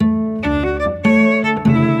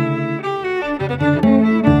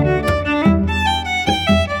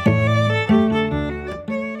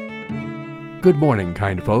Good morning,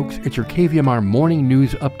 kind folks. It's your KVMR Morning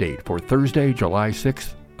News Update for Thursday, July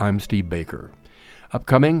 6th. I'm Steve Baker.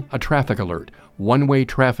 Upcoming, a traffic alert. One-way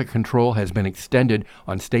traffic control has been extended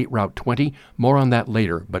on State Route 20. More on that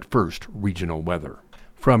later, but first, regional weather.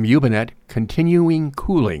 From Ubinet, continuing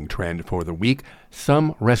cooling trend for the week.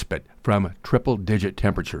 Some respite from triple-digit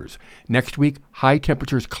temperatures. Next week, high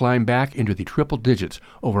temperatures climb back into the triple digits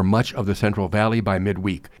over much of the Central Valley by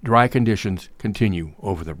midweek. Dry conditions continue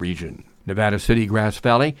over the region. Nevada City, Grass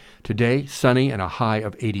Valley, today sunny and a high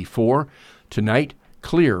of 84. Tonight,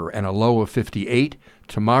 clear and a low of 58.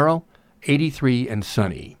 Tomorrow, 83 and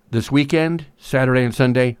sunny. This weekend, Saturday and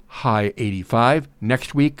Sunday, high 85.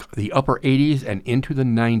 Next week, the upper 80s and into the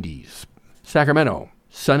 90s. Sacramento,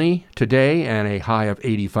 sunny today and a high of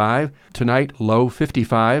 85. Tonight, low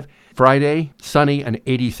 55. Friday, sunny and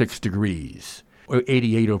 86 degrees.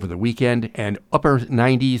 88 over the weekend, and upper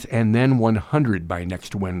 90s and then 100 by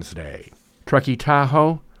next Wednesday. Truckee,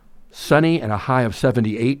 Tahoe, sunny and a high of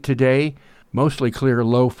 78 today. Mostly clear,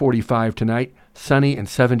 low 45 tonight. Sunny and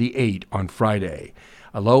 78 on Friday.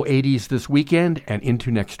 A low 80s this weekend and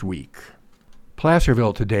into next week.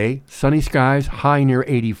 Placerville today, sunny skies, high near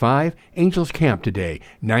 85. Angels Camp today,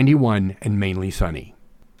 91 and mainly sunny.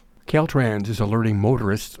 Caltrans is alerting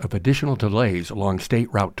motorists of additional delays along State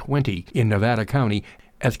Route 20 in Nevada County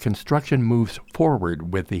as construction moves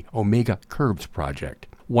forward with the Omega Curves project.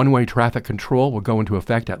 One-way traffic control will go into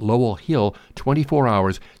effect at Lowell Hill 24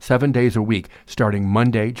 hours, 7 days a week, starting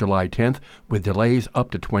Monday, July 10th, with delays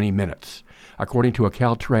up to 20 minutes. According to a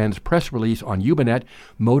Caltrans press release on Ubinet,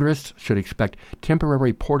 motorists should expect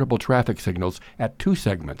temporary portable traffic signals at two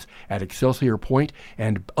segments, at Excelsior Point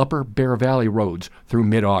and Upper Bear Valley roads through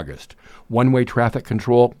mid-August. One-way traffic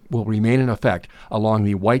control will remain in effect along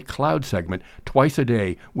the White Cloud segment twice a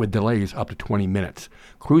day with delays up to 20 minutes.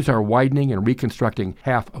 Crews are widening and reconstructing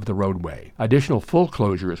half of the roadway. Additional full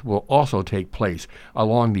closures will also take place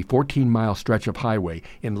along the 14-mile stretch of highway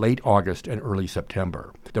in late August and early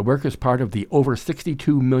September. The work is part of the over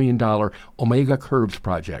 $62 million Omega Curves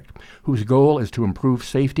project, whose goal is to improve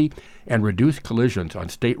safety and reduce collisions on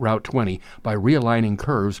State Route 20 by realigning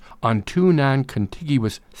curves on two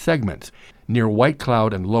non-contiguous segments near White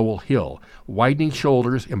Cloud and Lowell Hill, widening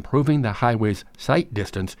shoulders, improving the highway's sight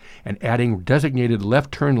distance, and adding designated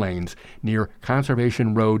left turn lanes near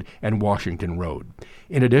Conservation Road and Washington Road.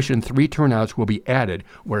 In addition, 3 turnouts will be added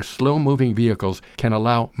where slow-moving vehicles can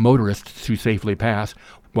allow motorists to safely pass,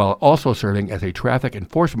 while also serving as a traffic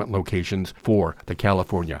enforcement locations for the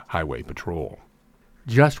California Highway Patrol.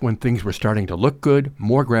 Just when things were starting to look good,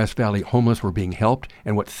 more Grass Valley homeless were being helped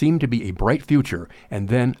and what seemed to be a bright future, and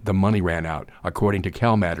then the money ran out, according to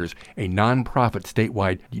CalMatters, a nonprofit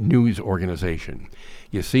statewide news organization.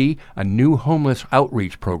 You see, a new homeless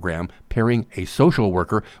outreach program pairing a social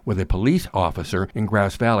worker with a police officer in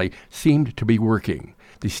Grass Valley seemed to be working.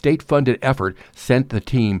 The state-funded effort sent the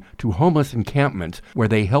team to homeless encampments where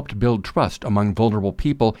they helped build trust among vulnerable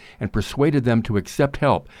people and persuaded them to accept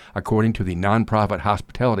help, according to the nonprofit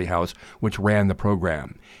Hospitality House, which ran the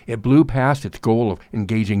program. It blew past its goal of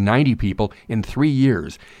engaging 90 people in 3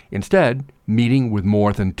 years, instead meeting with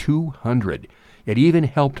more than 200. It even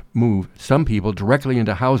helped move some people directly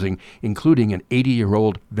into housing, including an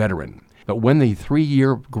 80-year-old veteran. But when the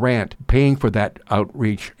 3-year grant paying for that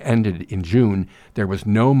outreach ended in June, there was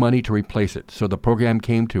no money to replace it, so the program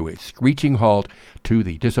came to a screeching halt to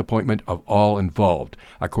the disappointment of all involved,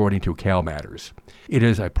 according to CalMatters. It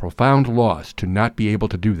is a profound loss to not be able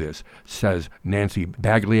to do this, says Nancy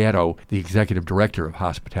Baglietto, the executive director of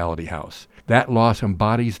Hospitality House. That loss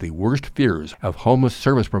embodies the worst fears of homeless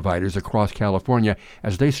service providers across California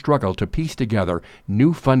as they struggle to piece together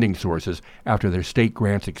new funding sources after their state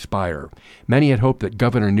grants expire. Many had hoped that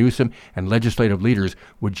Governor Newsom and legislative leaders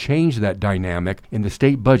would change that dynamic in the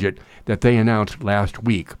state budget that they announced last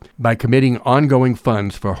week by committing ongoing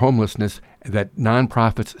funds for homelessness that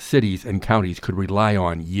nonprofits, cities, and counties could rely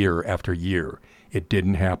on year after year. It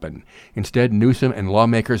didn't happen. Instead, Newsom and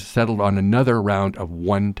lawmakers settled on another round of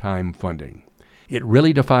one-time funding. It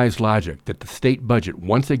really defies logic that the state budget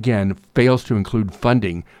once again fails to include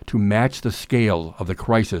funding to match the scale of the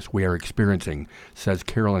crisis we are experiencing, says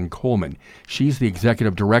Carolyn Coleman. She's the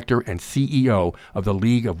executive director and CEO of the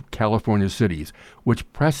League of California Cities,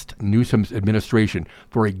 which pressed Newsom's administration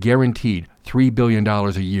for a guaranteed $3 billion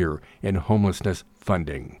a year in homelessness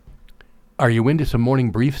funding. Are you into some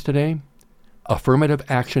morning briefs today? Affirmative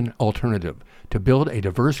Action Alternative. To build a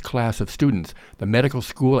diverse class of students, the medical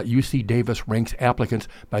school at UC Davis ranks applicants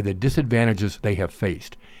by the disadvantages they have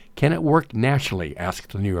faced. Can it work nationally,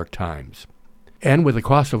 asked the New York Times. And with the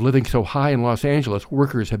cost of living so high in Los Angeles,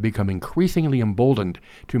 workers have become increasingly emboldened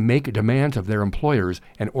to make demands of their employers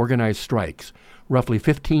and organize strikes. Roughly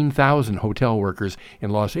 15,000 hotel workers in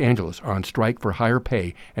Los Angeles are on strike for higher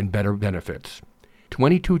pay and better benefits.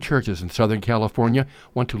 22 churches in Southern California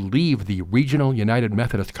want to leave the Regional United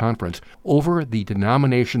Methodist Conference over the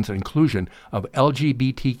denomination's inclusion of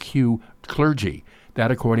LGBTQ clergy, that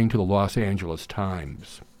according to the Los Angeles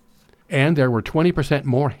Times. And there were 20%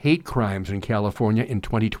 more hate crimes in California in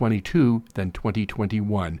 2022 than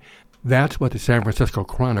 2021. That's what the San Francisco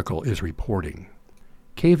Chronicle is reporting.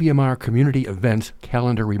 KVMR Community Events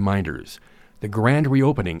Calendar Reminders. The grand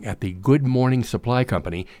reopening at the Good Morning Supply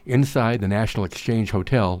Company inside the National Exchange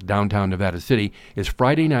Hotel, downtown Nevada City, is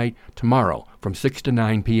Friday night, tomorrow, from 6 to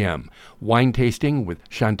 9 p.m. Wine tasting with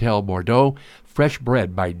Chantel Bordeaux, fresh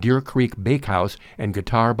bread by Deer Creek Bakehouse, and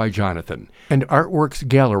guitar by Jonathan. And Artworks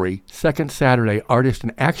Gallery, second Saturday Artist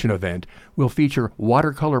in Action event, will feature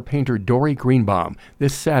watercolor painter Dory Greenbaum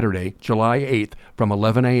this Saturday, July 8th, from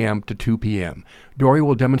 11 a.m. to 2 p.m. Dory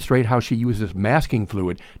will demonstrate how she uses masking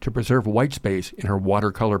fluid to preserve white space in her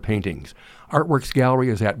watercolor paintings. Artworks Gallery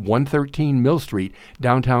is at 113 Mill Street,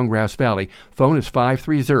 downtown Grass Valley. Phone is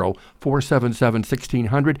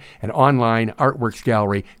 530-477-1600 and online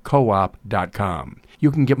artworksgallerycoop.com.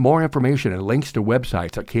 You can get more information and links to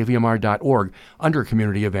websites at kvmr.org. Under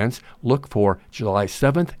Community Events, look for July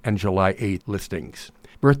 7th and July 8th listings.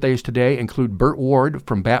 Birthdays today include Burt Ward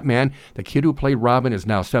from Batman. The kid who played Robin is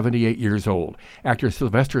now 78 years old. Actor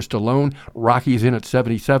Sylvester Stallone, Rocky's in at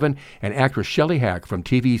 77, and actress Shelley Hack from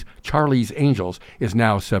TV's Charlie's Angels is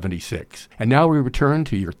now 76. And now we return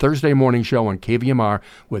to your Thursday morning show on KVMR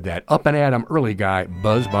with that up and at 'em early guy,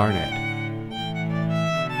 Buzz Barnett.